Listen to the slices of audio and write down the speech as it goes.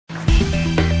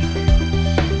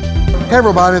Hey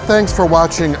everybody, thanks for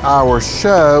watching our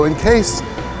show. In case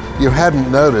you hadn't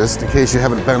noticed, in case you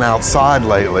haven't been outside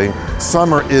lately,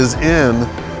 summer is in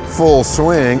full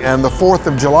swing and the 4th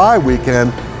of July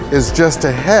weekend is just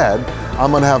ahead.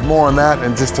 I'm gonna have more on that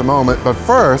in just a moment, but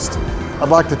first, I'd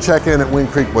like to check in at Wind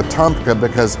Creek, Wetumpka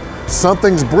because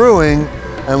something's brewing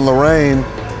and Lorraine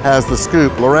has the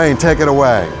scoop. Lorraine, take it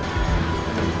away.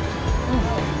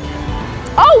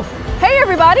 Oh, hey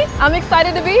everybody. I'm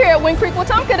excited to be here at Wind Creek,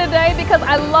 Wetumpka today because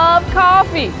I love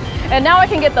coffee. And now I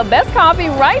can get the best coffee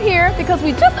right here because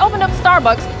we just opened up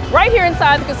Starbucks right here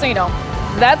inside the casino.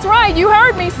 That's right, you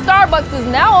heard me. Starbucks is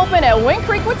now open at Wind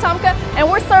Creek, Wetumpka, and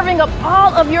we're serving up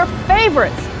all of your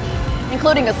favorites,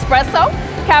 including espresso,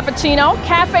 cappuccino,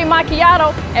 cafe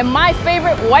macchiato, and my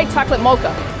favorite white chocolate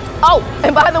mocha. Oh,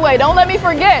 and by the way, don't let me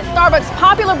forget, Starbucks'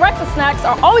 popular breakfast snacks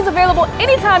are always available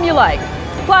anytime you like.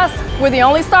 Plus, we're the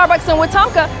only Starbucks in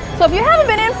Wetumpka, so if you haven't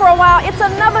been in for a while, it's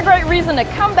another great reason to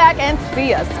come back and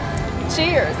see us.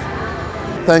 Cheers.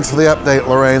 Thanks for the update,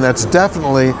 Lorraine. That's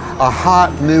definitely a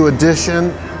hot new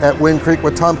addition at Wind Creek,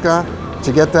 Wetumpka. Did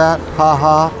you get that? Ha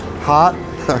ha, hot?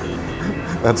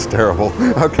 That's terrible.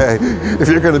 Okay, if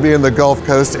you're going to be in the Gulf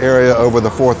Coast area over the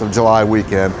 4th of July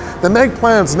weekend, then make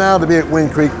plans now to be at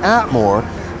Wind Creek Atmore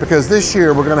because this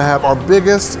year we're going to have our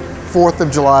biggest 4th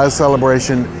of July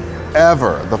celebration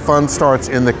ever. The fun starts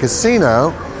in the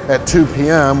casino at 2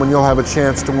 p.m. when you'll have a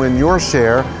chance to win your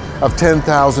share of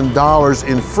 $10,000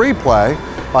 in free play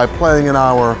by playing in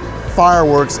our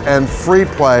fireworks and free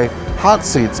play hot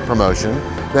seats promotion.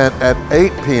 Then at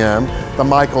 8 p.m., the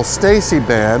Michael Stacy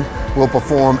Band will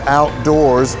perform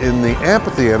outdoors in the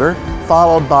amphitheater,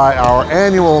 followed by our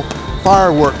annual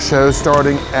fireworks show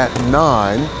starting at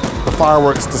 9. The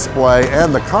fireworks display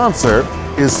and the concert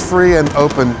is free and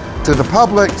open to the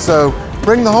public, so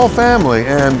bring the whole family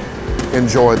and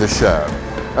enjoy the show.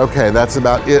 Okay, that's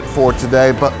about it for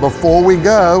today, but before we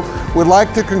go, we'd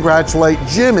like to congratulate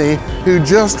Jimmy, who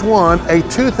just won a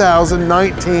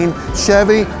 2019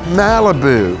 Chevy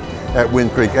Malibu at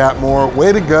Wind Creek Atmore.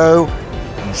 Way to go,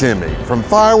 Jimmy. From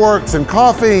fireworks and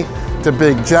coffee to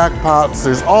big jackpots,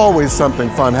 there's always something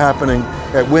fun happening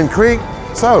at Wind Creek.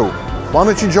 So why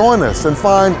don't you join us and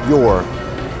find your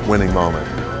winning moment.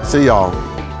 See y'all.